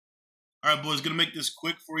All right, boys, going to make this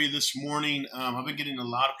quick for you this morning. I've been getting a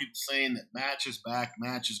lot of people saying that match is back,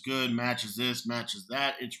 match is good, match is this, match is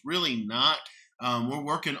that. It's really not. We're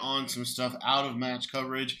working on some stuff out of match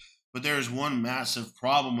coverage, but there is one massive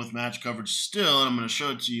problem with match coverage still, and I'm going to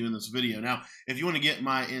show it to you in this video. Now, if you want to get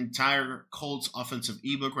my entire Colts offensive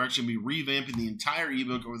ebook, we're actually going to be revamping the entire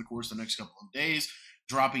ebook over the course of the next couple of days,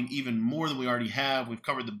 dropping even more than we already have. We've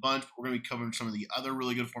covered the bunch, but we're going to be covering some of the other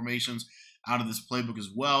really good formations out of this playbook as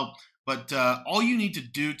well. But all you need to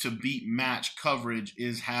do to beat match coverage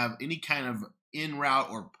is have any kind of in route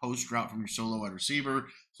or post route from your solo wide receiver.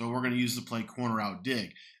 So we're going to use the play corner out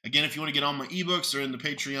dig. Again, if you want to get all my ebooks, they're in the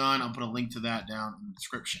Patreon. I'll put a link to that down in the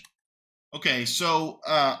description. Okay, so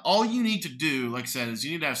all you need to do, like I said, is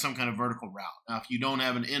you need to have some kind of vertical route. Now, if you don't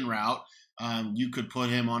have an in route, you could put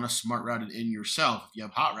him on a smart routed in yourself. If you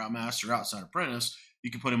have hot route master outside apprentice, you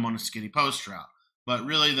can put him on a skinny post route. But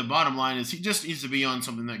really, the bottom line is he just needs to be on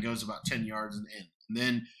something that goes about 10 yards and in. And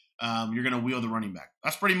then you're going to wheel the running back.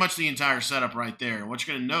 That's pretty much the entire setup right there. And what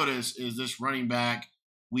you're going to notice is this running back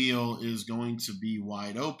wheel is going to be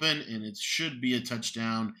wide open, and it should be a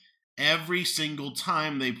touchdown every single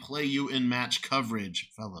time they play you in match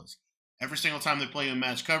coverage, fellas. Every single time they play you in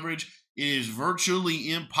match coverage, it is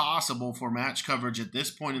virtually impossible for match coverage at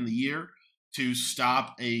this point in the year to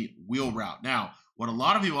stop a wheel route. Now, what a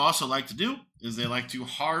lot of people also like to do is they like to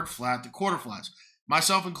hard flat the quarter flats,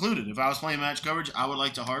 myself included. If I was playing match coverage, I would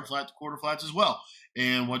like to hard flat the quarter flats as well.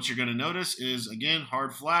 And what you're going to notice is, again,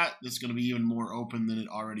 hard flat, this is going to be even more open than it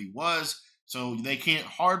already was. So they can't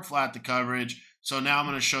hard flat the coverage. So now I'm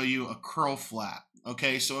going to show you a curl flat.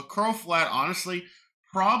 Okay, so a curl flat, honestly,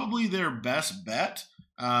 probably their best bet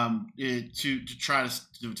to try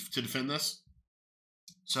to defend this.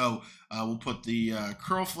 So we'll put the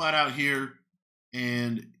curl flat out here,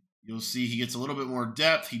 and you'll see he gets a little bit more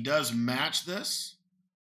depth. He does match this,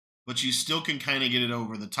 but you still can kind of get it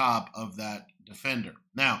over the top of that defender.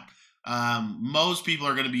 Now, most people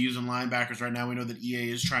are going to be using linebackers right now. We know that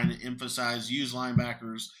EA is trying to emphasize use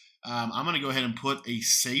linebackers. I'm going to go ahead and put a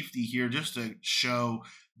safety here just to show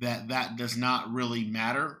that that does not really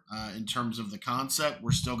matter in terms of the concept.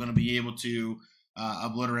 We're still going to be able to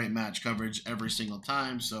obliterate match coverage every single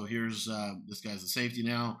time. So here's this guy's a safety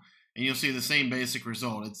now. And you'll see the same basic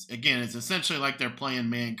result. It's essentially like they're playing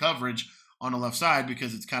man coverage on the left side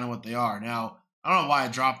because it's kind of what they are. Now, I don't know why I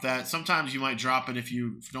dropped that. Sometimes you might drop it if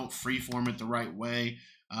you don't freeform it the right way.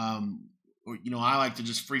 Or, I like to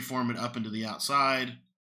just freeform it up into the outside.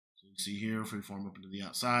 So you see here, freeform up into the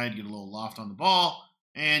outside, get a little loft on the ball,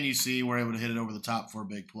 and you see we're able to hit it over the top for a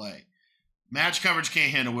big play. Match coverage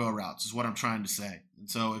can't handle wheel routes is what I'm trying to say. And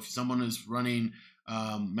so if someone is running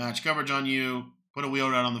match coverage on you, put a wheel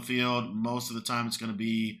route on the field, most of the time it's going to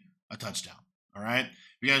be a touchdown. All right?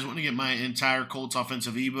 If you guys want to get my entire Colts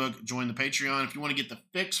offensive ebook, join the Patreon. If you want to get the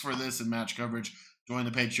fix for this in match coverage, join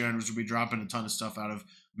the Patreon, which will be dropping a ton of stuff out of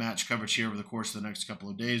match coverage here over the course of the next couple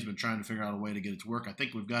of days. Been trying to figure out a way to get it to work. I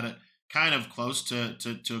think we've got it kind of close to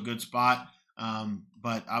a good spot.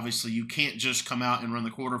 But obviously you can't just come out and run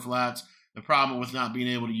the quarter flats. The problem with not being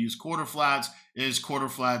able to use quarter flats is quarter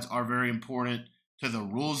flats are very important to the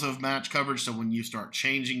rules of match coverage. So when you start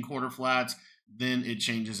changing quarter flats, then it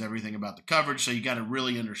changes everything about the coverage. So you got to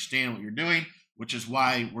really understand what you're doing, which is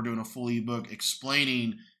why we're doing a full ebook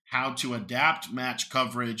explaining how to adapt match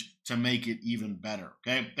coverage to make it even better.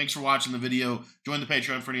 Okay. Thanks for watching the video. Join the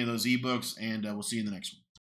Patreon for any of those ebooks, and we'll see you in the next one.